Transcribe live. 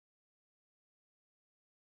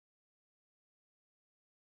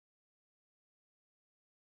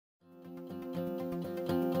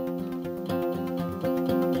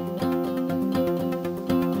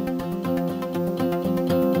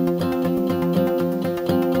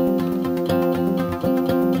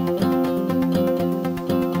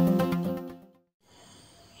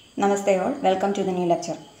Namaste all, welcome to the new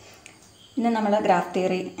lecture. ഇന്ന് നമ്മൾ graph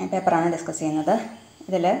theory പേപ്പറാണ് ഡിസ്കസ് ചെയ്യുന്നത്.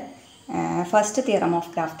 ഇതിൽ first theorem of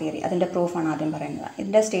graph theory അതിൻ്റെ പ്രൂഫാണ് ആദ്യം പറയുന്നത്.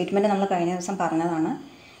 ഇതിൻ്റെ സ്റ്റേറ്റ്മെൻറ്റ് നമ്മൾ കഴിഞ്ഞ ദിവസം പറഞ്ഞതാണ്,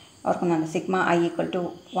 ഓർക്കുന്നുണ്ട്. Sigma I equal to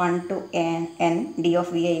 1 to n d of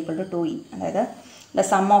vi equal to 2e. അതായത് the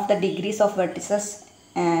sum of the degrees of vertices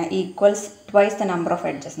equals twice the number of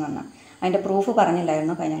edges എന്ന് പറഞ്ഞാൽ അതിൻ്റെ പ്രൂഫ്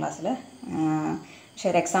പറഞ്ഞില്ലായിരുന്നു കഴിഞ്ഞ ക്ലാസ്സിൽ. പക്ഷേ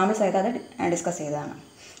ഒരു എക്സാമ്പിൾ സഹിതം അത് ഡിസ്കസ് ചെയ്തതാണ്.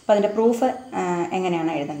 അപ്പോൾ അതിൻ്റെ പ്രൂഫ്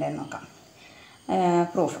എങ്ങനെയാണ് എഴുതേണ്ടതെന്ന് നോക്കാം.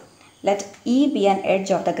 Proof: let E be an edge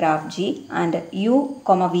of the graph G and U,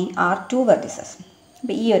 V are two vertices.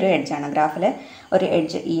 അപ്പോൾ ഈ ഒരു എഡ്ജാണ്, ഗ്രാഫിൽ ഒരു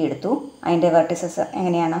എഡ്ജ് ഇ എടുത്തു. അതിൻ്റെ വെർട്ടിസസ്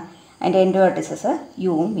എങ്ങനെയാണ്? അതിൻ്റെ എൻഡ് വെർട്ടിസസ്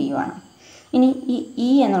യുവും വിയും ആണ്. ഇനി ഈ ഇ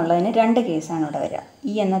എന്നുള്ളതിന് രണ്ട് കേസാണ് ഇവിടെ വരിക.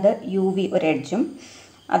 ഇ എന്നത് യു വി ഒരു എഡ്ജും,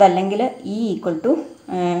 അതല്ലെങ്കിൽ ഇ ഈക്വൽ ടു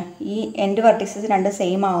ഈ എൻഡ് വെർട്ടിസസ് രണ്ട്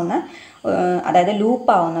സെയിം ആവുന്ന, അതായത് ലൂപ്പ്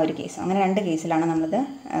ആവുന്ന ഒരു കേസ്. അങ്ങനെ രണ്ട് കേസിലാണ് നമ്മളിത്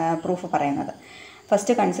പ്രൂഫ് പറയുന്നത്.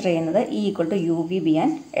 ഫസ്റ്റ് കൺസിഡർ ചെയ്യുന്നത് E equal to you V B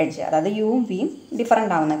and edge, അതായത് യുവും വിയും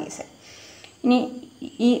ഡിഫറൻ്റ് ആവുന്ന കേസ്. ഇനി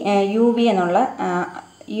ഈ യു വി എന്നുള്ള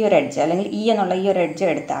ഈ ഒരു എഡ്ജ് അല്ലെങ്കിൽ ഇ എന്നുള്ള ഈ ഒരു എഡ്ജ്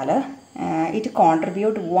എടുത്താൽ it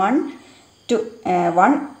contribute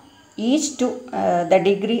 1 each to the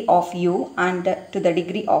degree of you and to the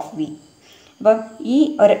degree of V. അപ്പം ഈ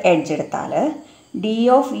ഒരു എഡ്ജ് എടുത്താൽ ഡി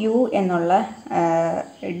ഓഫ് യു എന്നുള്ള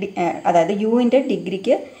അതായത് യുവിൻ്റെ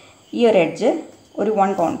ഡിഗ്രിക്ക് ഈ ഒരു എഡ്ജ് ഒരു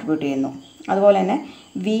 1 കോൺട്രിബ്യൂട്ട് ചെയ്യുന്നു. അതുപോലെ തന്നെ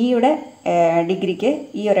വിയുടെ ഡിഗ്രിക്ക്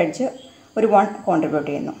ഈ ഒരു എഡ്ജ് ഒരു 1 കോൺട്രിബ്യൂട്ട്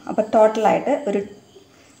ചെയ്യുന്നു. അപ്പോൾ ടോട്ടലായിട്ട് ഒരു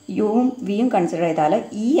യുവും വിയും കൺസിഡർ ചെയ്താൽ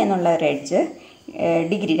ഇ എന്നുള്ള ഒരു എഡ്ജ്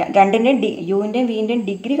ഡിഗ്രി രണ്ടിൻ്റെയും യുവിൻ്റെയും വിൻ്റെയും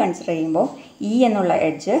ഡിഗ്രി കൺസിഡർ ചെയ്യുമ്പോൾ ഇ എന്നുള്ള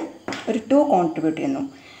എഡ്ജ് ഒരു 2 കോൺട്രിബ്യൂട്ട് ചെയ്യുന്നു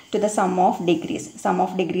to the sum of degrees. Some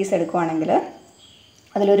of degrees എടുക്കുകയാണെങ്കിൽ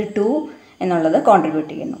അതിലൊരു 2 എന്നുള്ളത്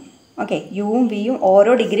കോൺട്രിബ്യൂട്ട് ചെയ്യുന്നു. ഓക്കെ, യുവും വിയും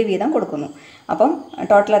ഓരോ ഡിഗ്രി വീതം കൊടുക്കുന്നു. അപ്പം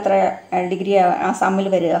ടോട്ടൽ എത്ര ഡിഗ്രി ആ സമ്മിൽ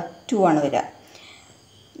വരിക? 2 ആണ് വരിക.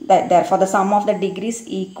 Therefore the sum of the degrees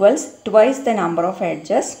equals twice the number of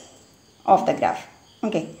edges of the graph.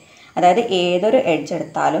 Okay, അതായത് ഏതൊരു എഡ്ജ്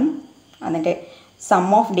എടുത്താലും അതിൻ്റെ സം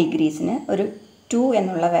ഓഫ് ഡിഗ്രീസിന് ഒരു 2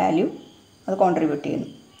 എന്നുള്ള വാല്യൂ അത് കോൺട്രിബ്യൂട്ട് ചെയ്യുന്നു,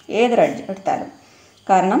 ഏതൊരു എഡ്ജ് എടുത്താലും.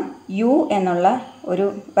 കാരണം യു എന്നുള്ള ഒരു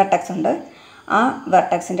വെർട്ടെക്സ് ഉണ്ട്, ആ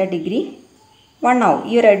വെർട്ടെക്സിൻ്റെ ഡിഗ്രി 1 ആവും.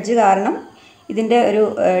 ഈ ഒരു എഡ്ജ് കാരണം ഇതിൻ്റെ ഒരു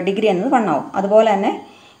ഡിഗ്രി എന്നത് 1 ആവും. അതുപോലെ തന്നെ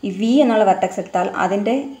ഈ വി എന്നുള്ള വെർട്ടെക്സ് എടുത്താൽ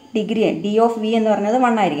അതിൻ്റെ ഡിഗ്രി ഡി ഓഫ് വി എന്ന് പറയുന്നത്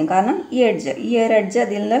 1 ആയിരിക്കും. കാരണം ഈ ഒരു എഡ്ജ്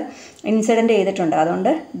അതിൽ നിന്ന് ഇൻസിഡൻറ്റ് ചെയ്തിട്ടുണ്ട്,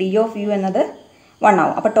 അതുകൊണ്ട് ഡി ഓഫ് യു എന്നത് 1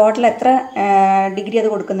 ആവും. അപ്പോൾ ടോട്ടൽ എത്ര ഡിഗ്രി അത്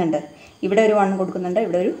കൊടുക്കുന്നുണ്ട്? ഇവിടെ ഒരു 1 കൊടുക്കുന്നുണ്ട്,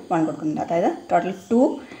 ഇവിടെ ഒരു 1 കൊടുക്കുന്നുണ്ട്. അതായത് ടോട്ടൽ 2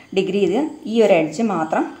 ഡിഗ്രി ഇത് ഈ ഒരു എഡ്ജ്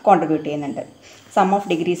മാത്രം കോൺട്രിബ്യൂട്ട് ചെയ്യുന്നുണ്ട്. സം ഓഫ്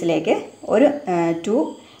ഡിഗ്രീസിലേക്ക് ഒരു 2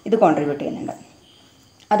 ഇത് കോൺട്രിബ്യൂട്ട് ചെയ്യുന്നുണ്ട്.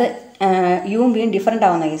 അത് യുവും വിയും ഡിഫറൻ്റ്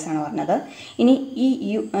ആവുന്ന കേസാണ് പറഞ്ഞത്. ഇനി ഈ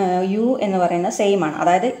യു എന്ന് പറയുന്നത് സെയിം ആണ്,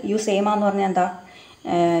 അതായത് യു സെയിം ആണെന്ന് പറഞ്ഞാൽ എന്താ?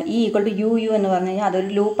 ഇ ഈക്വൽ ടു യു എന്ന് പറഞ്ഞു കഴിഞ്ഞാൽ അതൊരു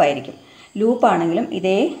ലൂപ്പായിരിക്കും. ലൂപ്പാണെങ്കിലും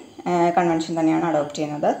ഇതേ കൺവെൻഷൻ തന്നെയാണ് അഡോപ്റ്റ്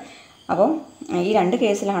ചെയ്യുന്നത്. അപ്പം ഈ രണ്ട്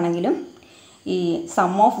കേസിലാണെങ്കിലും ഈ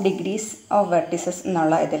some of degrees of vertices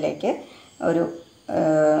എന്നുള്ള ഇതിലേക്ക് ഒരു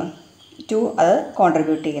 2 അത്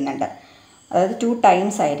കോൺട്രിബ്യൂട്ട് ചെയ്യുന്നുണ്ട്. അതായത് 2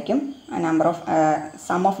 ടൈംസ് ആയിരിക്കും number of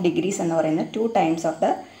some of degrees എന്ന് പറയുന്നത് 2 ടൈംസ് ഓഫ് ദ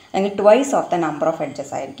അല്ലെങ്കിൽ twice of the number of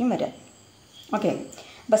edges ആയിരിക്കും വരിക. ഓക്കെ,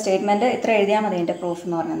 അപ്പോൾ സ്റ്റേറ്റ്മെൻറ്റ് ഇത്ര എഴുതിയാൽ മതി. ഇതിൻ്റെ പ്രൂഫ്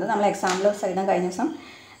എന്ന് പറയുന്നത് നമ്മൾ എക്സാമ്പിൾ സഹിതം കഴിഞ്ഞ ദിവസം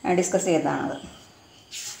ഡിസ്കസ് ചെയ്തതാണത്.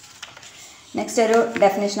 നെക്സ്റ്റ് ഒരു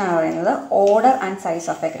ഡെഫിനേഷനാണ് പറയുന്നത് order and size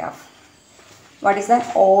of A graph. What is the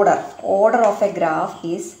order? Order of A graph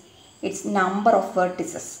is it's number of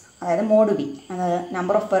vertices, അതായത് മോഡ് ബി. അതായത്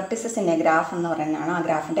number of vertices in A graph എന്ന് പറയുന്നതാണ് ആ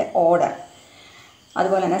ഗ്രാഫിൻ്റെ ഓർഡർ.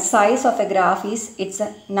 അതുപോലെ തന്നെ size of A graph is it's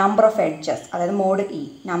number of edges, അതായത് mode E,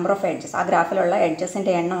 number of edges. ആ ഗ്രാഫിലുള്ള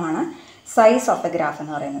എഡ്ജസിൻ്റെ എണ്ണമാണ് സൈസ് ഓഫ് എ ഗ്രാഫ്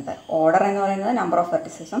എന്ന് പറയുന്നത്. ഓർഡർ എന്ന് പറയുന്നത് നമ്പർ ഓഫ്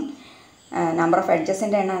വെർട്ടിസസും നമ്പർ ഓഫ്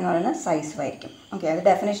എഡ്ജസിൻ്റെ എണ്ണം എന്ന് പറയുന്നത് സൈസും ആയിരിക്കും. ഓക്കെ, അത്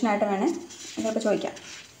ഡെഫിനേഷനായിട്ട് വേണേൽ ഇതിപ്പോൾ ചോദിക്കാം.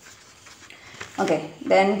 ഓക്കെ,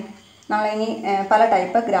 ദെൻ നമ്മളിനി പല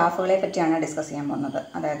ടൈപ്പ് ഗ്രാഫുകളെ പറ്റിയാണ് ഡിസ്കസ് ചെയ്യാൻ പോകുന്നത്.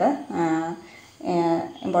 അതായത്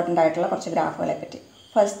ഇമ്പോർട്ടൻ്റ് ആയിട്ടുള്ള കുറച്ച് ഗ്രാഫുകളെ പറ്റി.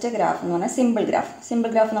 ഫസ്റ്റ് ഗ്രാഫ് എന്ന് പറഞ്ഞാൽ സിമ്പിൾ ഗ്രാഫ്. സിമ്പിൾ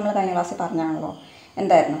ഗ്രാഫ് നമ്മൾ കഴിഞ്ഞ ക്ലാസ്സിൽ പറഞ്ഞാണല്ലോ.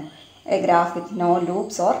 എന്തായിരുന്നു? A graph with no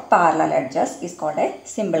loops or parallel edges is called A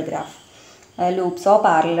simple graph. ലൂപ്സോ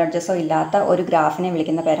parallel എഡ്ജസോ ഇല്ലാത്ത ഒരു ഗ്രാഫിനെ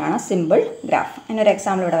വിളിക്കുന്ന പേരാണ് സിമ്പിൾ ഗ്രാഫ്. അതിനൊരു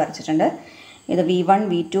എക്സാമ്പിൾ ഇവിടെ വരച്ചിട്ടുണ്ട്. ഇത് V1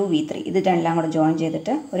 V2 V3 ഇതെല്ലാം കൂടെ ജോയിൻ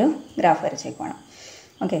ചെയ്തിട്ട് ഒരു ഗ്രാഫ് വരച്ചേക്കുവാണ്.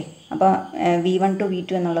 ഓക്കെ, അപ്പോൾ V1 to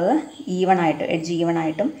V2 എന്നുള്ളത് E1 ആയിട്ട് എഡ്ജ് E1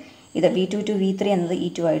 ആയിട്ടും, ഇത് V2 to V3 എന്നത്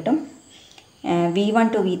E2 ആയിട്ടും, V1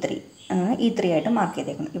 to V3 എന്നാണ് E3 ആയിട്ടും മാർക്ക്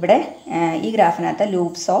ചെയ്തേക്കുന്നത്. ഇവിടെ ഈ ഗ്രാഫിനകത്ത്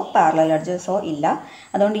ലൂപ്സോ പാരലൽ എഡ്ജസോ ഇല്ല,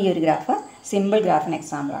 അതുകൊണ്ട് ഈ ഒരു ഗ്രാഫ് സിമ്പിൾ ഗ്രാഫിന്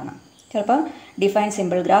എക്സാമ്പിളാണ്. ചിലപ്പോൾ define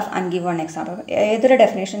simple graph and give one example, ഏതൊരു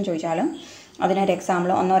ഡെഫിനേഷൻ ചോദിച്ചാലും അതിനൊരു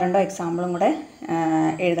എക്സാമ്പിൾ 1 or 2 എക്സാമ്പിളും കൂടെ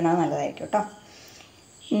എഴുതുന്നത് നല്ലതായിരിക്കും കേട്ടോ.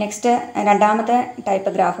 നെക്സ്റ്റ് രണ്ടാമത്തെ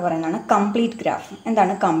ടൈപ്പ് ഗ്രാഫ് പറയുന്നതാണ് കംപ്ലീറ്റ് ഗ്രാഫ്.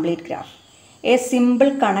 എന്താണ് complete graph? A simple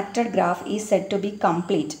connected graph is said to B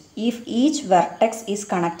complete if each vertex is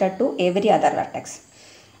connected to every other vertex.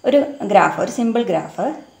 ഒരു ഗ്രാഫ്, ഒരു സിമ്പിൾ ഗ്രാഫ്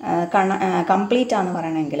കംപ്ലീറ്റ് ആണെന്ന്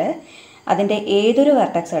പറയണമെങ്കിൽ അതിൻ്റെ ഏതൊരു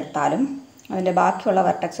വെർട്ടെക്സ് എടുത്താലും അതിൻ്റെ ബാക്കിയുള്ള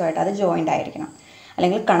വെർട്ടെക്സുമായിട്ട് അത് ജോയിൻ്റ് ആയിരിക്കണം,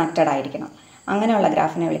 അല്ലെങ്കിൽ കണക്റ്റഡ് ആയിരിക്കണം. അങ്ങനെയുള്ള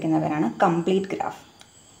ഗ്രാഫിനെ വിളിക്കുന്ന പേരാണ് കംപ്ലീറ്റ് ഗ്രാഫ്.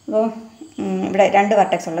 അപ്പോൾ ഇവിടെ രണ്ട്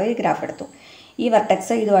വെർട്ടെക്സ് ഉള്ള ഒരു ഗ്രാഫ് എടുത്തു. ഈ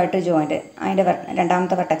വെർട്ടെക്സ് ഇതുമായിട്ട് ജോയിൻറ്റ്, അതിൻ്റെ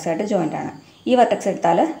രണ്ടാമത്തെ വെർട്ടെക്സായിട്ട് ജോയിൻ്റ് ആണ്. ഈ വെർട്ടെക്സ്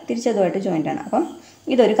എടുത്താൽ തിരിച്ചതുമായിട്ട് ജോയിൻ്റ് ആണ്. അപ്പം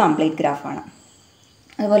ഇതൊരു കംപ്ലീറ്റ് ഗ്രാഫാണ്.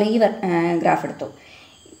 അതുപോലെ ഈ ഗ്രാഫ് എടുത്തു,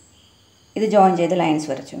 ഇത് ജോയിൻ ചെയ്ത് ലൈൻസ്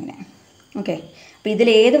വരച്ചു ഇങ്ങനെ. ഓക്കെ, അപ്പോൾ ഇതിൽ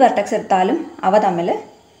ഏത് വെർട്ടെക്സ് എടുത്താലും അവ തമ്മിൽ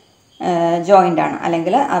ജോയിൻ്റ് ആണ്,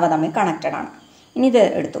 അല്ലെങ്കിൽ അവ തമ്മിൽ കണക്റ്റഡ് ആണ്. ഇനി ഇത്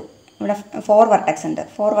എടുത്തു, ഇവിടെ 4 വെർട്ടെക്സ് ഉണ്ട്,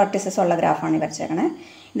 4 വെർട്ടിസസ് ഉള്ള ഗ്രാഫാണ് ഈ വരച്ചേക്കണേ.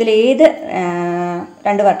 ഇതിൽ ഏത്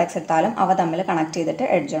രണ്ട് വെർട്ടെക്സ് എടുത്താലും അവ തമ്മിൽ കണക്ട് ചെയ്തിട്ട്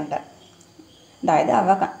എഡ്ജ് ഉണ്ട്, അതായത് അവ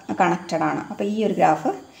കണക്റ്റഡ് ആണ്. അപ്പോൾ ഈ ഒരു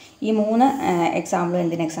ഗ്രാഫ്, ഈ 3 എക്സാമ്പിൾ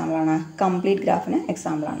എന്തിന് എക്സാമ്പിളാണ്? കംപ്ലീറ്റ് ഗ്രാഫിന്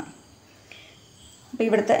എക്സാമ്പിളാണ്. അപ്പോൾ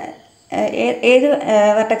ഇവിടുത്തെ ഏത്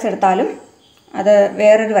വെർട്ടെക്സ് എടുത്താലും അത്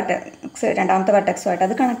വേറൊരു വെർട്ടെക്സ്, രണ്ടാമത്തെ വെർട്ടെക്സുമായിട്ട്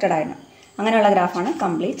അത് കണക്റ്റഡ് ആയിരുന്നു. അങ്ങനെയുള്ള ഗ്രാഫാണ്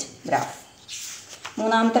കംപ്ലീറ്റ് ഗ്രാഫ്.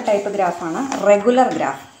 മൂന്നാമത്തെ ടൈപ്പ് ഗ്രാഫാണ് റെഗുലർ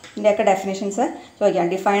ഗ്രാഫ്. ഇതിൻ്റെയൊക്കെ ഡെഫിനേഷൻസ് ചോദിക്കാം.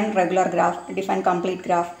 Define regular graph, define complete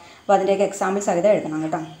graph. അപ്പോൾ അതിൻ്റെയൊക്കെ എക്സാമ്പിൾ സഹിതം എഴുതണം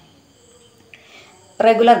കേട്ടോ.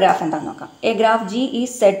 റെഗുലർ ഗ്രാഫ് എന്താണെന്ന് നോക്കാം. A graph G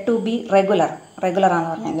is said to B regular. Regular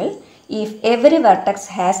ആണെന്ന് പറഞ്ഞെങ്കിൽ if every vertex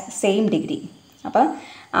has same degree. അപ്പോൾ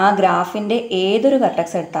ആ ഗ്രാഫിൻ്റെ ഏതൊരു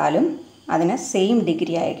വെർട്ടെക്സ് എടുത്താലും അതിന് സെയിം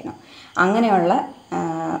ഡിഗ്രി ആയിരിക്കണം. അങ്ങനെയുള്ള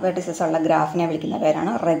വെർട്ടിസസ് ഉള്ള ഗ്രാഫിനെ വിളിക്കുന്ന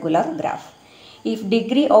പേരാണ് regular graph. If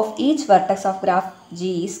degree of each vertex of graph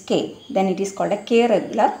G is K, then it is called A K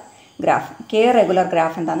regular graph. K regular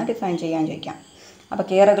graph എന്താണെന്ന് ഡിഫൈൻ ചെയ്യാൻ ചോദിക്കാം. അപ്പോൾ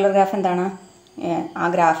കെ റെഗുലർ ഗ്രാഫ് എന്താണ്? ആ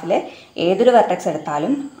ഗ്രാഫിലെ ഏതൊരു വെർട്ടെക്സ്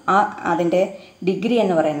എടുത്താലും അതിൻ്റെ ഡിഗ്രി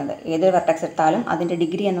എന്ന് പറയുന്നത്, ഏതൊരു വെർട്ടെക്സ് എടുത്താലും അതിൻ്റെ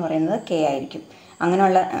ഡിഗ്രി എന്ന് പറയുന്നത് കെ ആയിരിക്കും.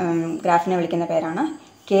 അങ്ങനെയുള്ള ഗ്രാഫിനെ വിളിക്കുന്ന പേരാണ്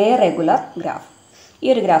കെ റെഗുലർ ഗ്രാഫ്. ഈ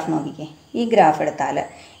ഒരു ഗ്രാഫ് നോക്കിക്കേ. ഈ ഗ്രാഫ് എടുത്താൽ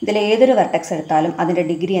ഇതിൽ ഏതൊരു വെർട്ടെക്സ് എടുത്താലും അതിൻ്റെ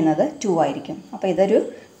ഡിഗ്രി എന്നത് 2 ആയിരിക്കും. അപ്പോൾ ഇതൊരു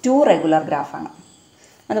 2 റെഗുലർ ഗ്രാഫാണ്.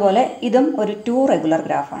 അതുപോലെ ഇതും ഒരു 2 റെഗുലർ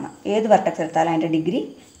ഗ്രാഫാണ്. ഏത് വെർട്ടെക്സ് എടുത്താലും അതിൻ്റെ ഡിഗ്രി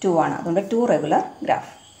 2 ആണ്. അതുകൊണ്ട് 2 റെഗുലർ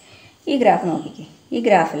ഗ്രാഫ്. ഈ ഗ്രാഫ് നോക്കിക്കേ. ഈ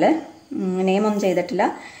ഗ്രാഫിൽ നെയിമൊന്നും ചെയ്തിട്ടില്ല,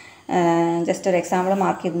 ജസ്റ്റ് ഒരു എക്സാമ്പിൾ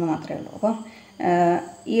മാർക്ക് ചെയ്തെന്ന് മാത്രമേ ഉള്ളൂ. അപ്പോൾ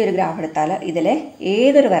ഈ ഒരു ഗ്രാഫ് എടുത്താൽ ഇതിലെ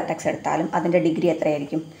ഏതൊരു വെർട്ടെക്സ് എടുത്താലും അതിൻ്റെ ഡിഗ്രി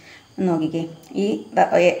എത്രയായിരിക്കും നോക്കിക്കേ.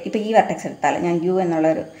 ഇപ്പോൾ ഈ വെർട്ടെക്സ് എടുത്താൽ, ഞാൻ യു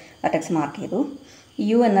എന്നുള്ളൊരു വെർട്ടെക്സ് മാർക്ക് ചെയ്തു.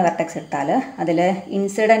 യു എന്ന വെർട്ടെക്സ് എടുത്താൽ അതിൽ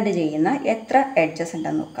ഇൻസിഡൻറ്റ് ചെയ്യുന്ന എത്ര എഡ്ജസ്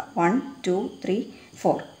ഉണ്ടെന്ന് നോക്കാം. 1 2 3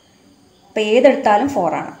 4. അപ്പോൾ ഏതെടുത്താലും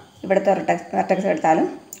 4 ആണ്. ഇവിടുത്തെ വെർട്ടെക്സ് എടുത്താലും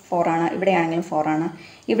 4 ആണ്, ഇവിടെയാണെങ്കിലും 4 ആണ്,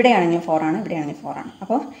 ഇവിടെയാണെങ്കിലും 4 ആണ്, ഇവിടെയാണെങ്കിലും 4 ആണ്.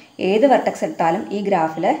 അപ്പോൾ ഏത് വെർട്ടെക്സ് എടുത്താലും ഈ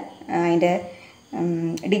ഗ്രാഫിൽ അതിൻ്റെ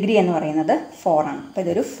ഡിഗ്രി എന്ന് പറയുന്നത് 4 ആണ്. അപ്പോൾ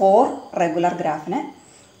ഇതൊരു 4 റെഗുലർ ഗ്രാഫിന്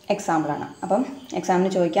എക്സാമ്പിളാണ്. അപ്പം എക്സാമിന്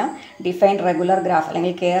ചോദിക്കാം ഡിഫൈൻ റെഗുലർ ഗ്രാഫ്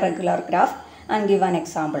അല്ലെങ്കിൽ K regular graph and give an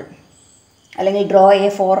example, അല്ലെങ്കിൽ ഡ്രോ എ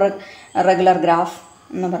 4 റെഗുലർ ഗ്രാഫ്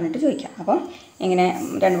എന്ന് പറഞ്ഞിട്ട് ചോദിക്കാം. അപ്പം ഇങ്ങനെ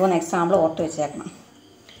 2-3 എക്സാമ്പിൾ ഓർത്ത് വെച്ചേക്കണം.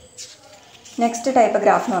 നെക്സ്റ്റ് ടൈപ്പ്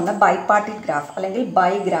ഗ്രാഫ് എന്ന് പറഞ്ഞാൽ ബൈപാർട്ടിറ്റ് ഗ്രാഫ് അല്ലെങ്കിൽ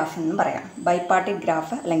ബൈ ഗ്രാഫ് എന്നും പറയാം. ബൈപാർട്ടിറ്റ്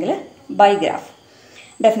ഗ്രാഫ് അല്ലെങ്കിൽ ബൈ ഗ്രാഫ്.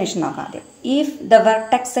 ഡെഫിനേഷൻ നോക്കാം ആദ്യം. If the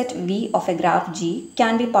vertex set V of A graph G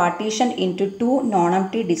can be partitioned in to 2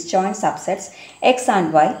 non-empty disjoint subsets X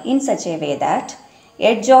and Y in such a way that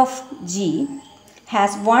edge of G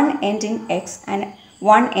has 1 end in X and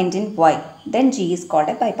 1 end in y, then G is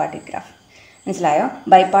called a bipartite graph. മനസ്സിലായോ?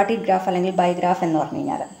 ബൈപാർട്ടിറ്റ് graph അല്ലെങ്കിൽ by graph എന്ന് പറഞ്ഞു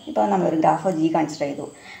കഴിഞ്ഞാൽ, ഇപ്പോൾ നമ്മളൊരു graph G consider ചെയ്തു.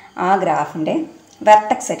 ആ ഗ്രാഫിൻ്റെ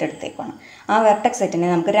vertex set എടുത്തേക്കാണ്. ആ വെർട്ടെക്സ് സെറ്റിനെ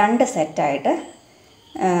നമുക്ക് 2 സെറ്റായിട്ട്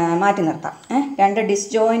മാറ്റി നിർത്താം. 2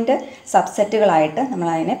 ഡിസ്ജോയിൻറ്റ് സബ്സെറ്റുകളായിട്ട്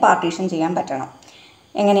നമ്മളതിനെ പാർട്ടീഷൻ ചെയ്യാൻ പറ്റണം.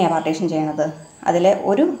 എങ്ങനെയാണ് പാർട്ടീഷൻ ചെയ്യണത്? അതിലെ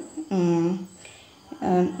ഒരു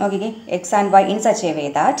നോക്കിക്കേ, X and Y in such a way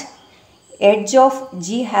that edge of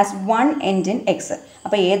G has 1 end in X.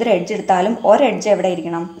 അപ്പോൾ ഏതൊരു എഡ്ജ് എടുത്താലും ഒരു എഡ്ജ് എവിടെ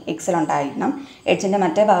ഇരിക്കണം? എക്സിലുണ്ടായിരിക്കണം. എഡ്ജിൻ്റെ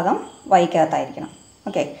മറ്റേ ഭാഗം വൈക്കകത്തായിരിക്കണം.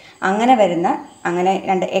 ഓക്കെ, അങ്ങനെ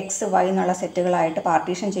 2 എക്സ് വൈ എന്നുള്ള സെറ്റുകളായിട്ട്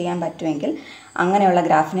പാർട്ടീഷൻ ചെയ്യാൻ പറ്റുമെങ്കിൽ അങ്ങനെയുള്ള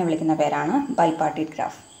ഗ്രാഫിനെ വിളിക്കുന്ന പേരാണ് ബൈപാർട്ടിറ്റ്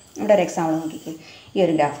ഗ്രാഫ്. ഇവിടെ ഒരു എക്സാമ്പിൾ നോക്കിക്കേ. ഈ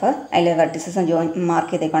ഒരു ഗ്രാഫ് അതിൽ vertices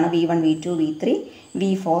mark ചെയ്തേക്കാണ് V1 V2 V3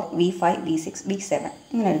 V4 V5 V6 V7.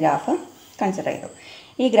 ഇങ്ങനെ ഒരു ഗ്രാഫ് കൺസിഡർ ചെയ്തു.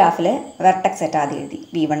 ഈ ഗ്രാഫിൽ വെർട്ടെക്സ് സെറ്റ് ആദ്യം എഴുതി.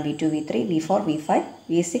 V1 V2 V3 V4 V5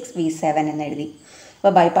 V6 V7 എന്ന് എഴുതി.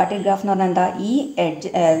 അപ്പോൾ ബൈപാർട്ടിറ്റ് ഗ്രാഫ് എന്ന് പറഞ്ഞാൽ എന്താ? ഈ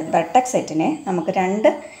വെർട്ടെക്സ് സെറ്റിനെ നമുക്ക്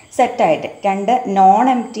 2 സെറ്റായിട്ട്, 2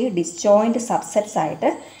 നോൺ-എംപ്റ്റി ഡിസ്ജോയിൻറ്റ് സബ്സെറ്റ്സ് ആയിട്ട്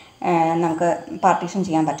നമുക്ക് പാർട്ടീഷൻ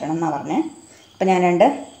ചെയ്യാൻ പറ്റണം എന്നാണ് പറഞ്ഞത്. അപ്പോൾ ഞാൻ 2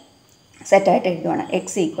 സെറ്റായിട്ട് എഴുതുവാണ്.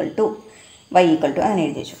 X equal to Y equal to അങ്ങനെ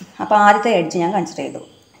എഴുതി വെച്ചു. അപ്പോൾ ആദ്യത്തെ എഡ്ജ് ഞാൻ കൺസിഡർ ചെയ്തു.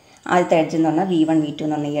 ആദ്യത്തെ എഡ്ജ് എന്ന് പറഞ്ഞാൽ V1 V2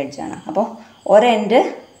 എന്ന് പറഞ്ഞ ഈ എഡ്ജാണ്. അപ്പോൾ ഒരു എൻഡ്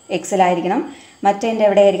എക്സിലായിരിക്കണം, മറ്റേതിൻ്റെ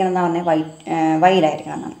എവിടെയായിരിക്കണം എന്നാണ് പറഞ്ഞത്,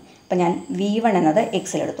 വൈയിലായിരിക്കണം എന്നാണ്. അപ്പോൾ ഞാൻ V1 എന്നത്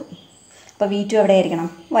എക്സിലെടുത്തു. അപ്പോൾ V2 എവിടെയായിരിക്കണം,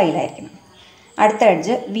 വൈയിലായിരിക്കണം. അടുത്ത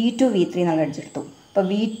എഡ്ജ് V2 V3 എന്നുള്ള എഡ്ജ് എടുത്തു. അപ്പോൾ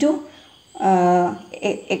V2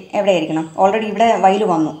 എവിടെയായിരിക്കണം, ഓൾറെഡി ഇവിടെ വൈയിൽ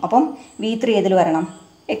വന്നു, അപ്പം V3 ഏതിൽ വരണം,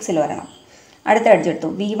 എക്സിൽ വരണം. അടുത്ത എഡ്ജ് എടുത്തു,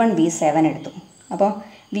 V1 V7 എടുത്തു. അപ്പോൾ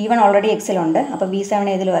V1 ഓൾറെഡി എക്സിലുണ്ട്, അപ്പോൾ V7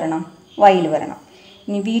 ഏതിൽ വരണം, വൈയിൽ വരണം.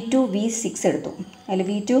 ഇനി V2 V6 എടുത്തു. അതിൽ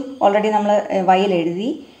V2 ഓൾറെഡി നമ്മൾ വൈയിൽ എഴുതി,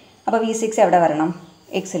 അപ്പോൾ V6 എവിടെ വരണം,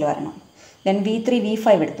 എക്സിൽ വരണം. ദെൻ V3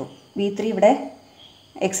 V5 എടുത്തു. V3 ഇവിടെ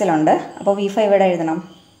എക്സിലുണ്ട്, അപ്പോൾ V5 ഇവിടെ എഴുതണം,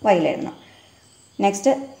 വൈയിൽ എഴുതണം.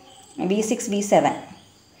 നെക്സ്റ്റ് V6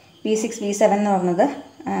 V7 എന്ന് പറഞ്ഞത്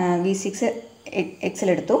V6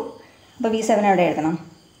 എക്സിലെടുത്തു, അപ്പോൾ V7 എവിടെ എഴുതണം,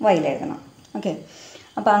 വൈയിൽ എഴുതണം. ഓക്കെ,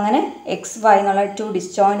 അപ്പോൾ അങ്ങനെ എക്സ് വൈ എന്നുള്ള 2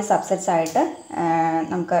 ഡിസ്ജോയിൻറ്റ് സബ്സെറ്റ്സ് ആയിട്ട്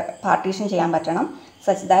നമുക്ക് പാർട്ടീഷൻ ചെയ്യാൻ പറ്റണം,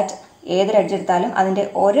 സച്ച് ദാറ്റ് ഏതൊരു എഡ്ജ് എടുത്താലും അതിൻ്റെ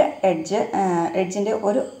ഒരു എഡ്ജിൻ്റെ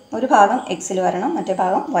ഒരു ഭാഗം എക്സിൽ വരണം, മറ്റേ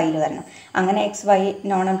ഭാഗം വൈയിൽ വരണം. അങ്ങനെ X Y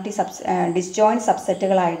non empty disjoint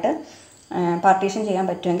സബ്സെറ്റുകളായിട്ട് partition ചെയ്യാൻ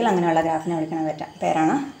പറ്റുമെങ്കിൽ അങ്ങനെയുള്ള ഗ്രാഫിനെ വിളിക്കുന്ന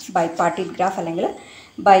പേരാണ് ബൈ പാർട്ടീഡ് ഗ്രാഫ് അല്ലെങ്കിൽ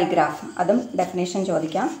ബൈ ഗ്രാഫ്. അതും ഡെഫിനേഷൻ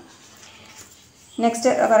ചോദിക്കാം. നെക്സ്റ്റ്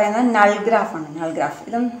പറയുന്നത് നൾ ഗ്രാഫാണ്. നൾ ഗ്രാഫ്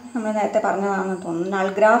ഇതും നമ്മൾ നേരത്തെ പറഞ്ഞതാണെന്ന് തോന്നുന്നു. നൾ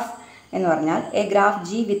ഗ്രാഫ് എന്ന് പറഞ്ഞാൽ A graph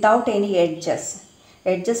G without any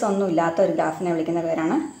edges ഒന്നും ഇല്ലാത്ത ഒരു ഗ്രാഫിനെ വിളിക്കുന്ന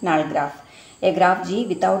പേരാണ് null graph. A graph G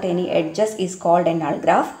without any edges is called A null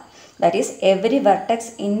graph. That is every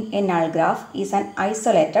vertex in A null graph is an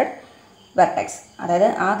isolated vertex. അതായത്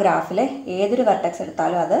ആ ഗ്രാഫിലെ ഏതൊരു വെർട്ടെക്സ്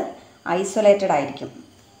എടുത്താലും അത് ഐസൊലേറ്റഡ് ആയിരിക്കും.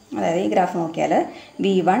 അതായത് ഈ ഗ്രാഫ് നോക്കിയാൽ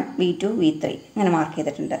V1 V2 V3 ഇങ്ങനെ മാർക്ക്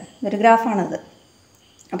ചെയ്തിട്ടുണ്ട്. ഇതൊരു ഗ്രാഫാണിത്.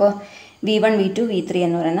 അപ്പോൾ V1 V2 V3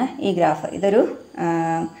 എന്ന് പറയുന്ന ഈ ഗ്രാഫ് ഇതൊരു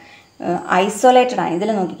ഐസൊലേറ്റഡ് ആണ്. ഇതിൽ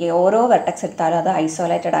നോക്കിക്കേ, ഓരോ വെർട്ടെക്സ് എടുത്താലും അത്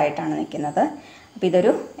ഐസൊലേറ്റഡ് ആയിട്ടാണ് നിൽക്കുന്നത്. അപ്പോൾ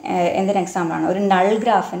ഇതൊരു എന്തിന് എക്സാമ്പിളാണ്, ഒരു നൾ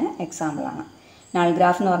ഗ്രാഫിന് എക്സാമ്പിളാണ്. നൾ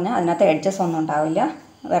ഗ്രാഫ് എന്ന് പറഞ്ഞാൽ അതിനകത്ത് എഡ്ജസ് ഒന്നും ഉണ്ടാവില്ല,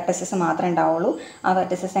 വെർട്ടിസസ് മാത്രമേ ഉണ്ടാവുള്ളൂ. ആ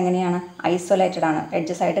വെർട്ടിസസ് എങ്ങനെയാണ്, ഐസൊലേറ്റഡ് ആണ്,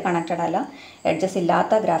 എഡ്ജസ് ആയിട്ട് കണക്റ്റഡ് അല്ല. എഡ്ജസ്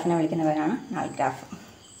ഇല്ലാത്ത ഗ്രാഫിനെ വിളിക്കുന്ന പേരാണ് നൾ ഗ്രാഫ്.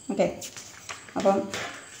 ഓക്കെ, അപ്പം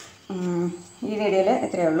ഈ വീഡിയോയിൽ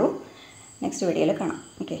ഇത്രയേ ഉള്ളൂ. നെക്സ്റ്റ് വീഡിയോയിൽ കാണാം.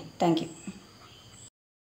 Okay, thank you.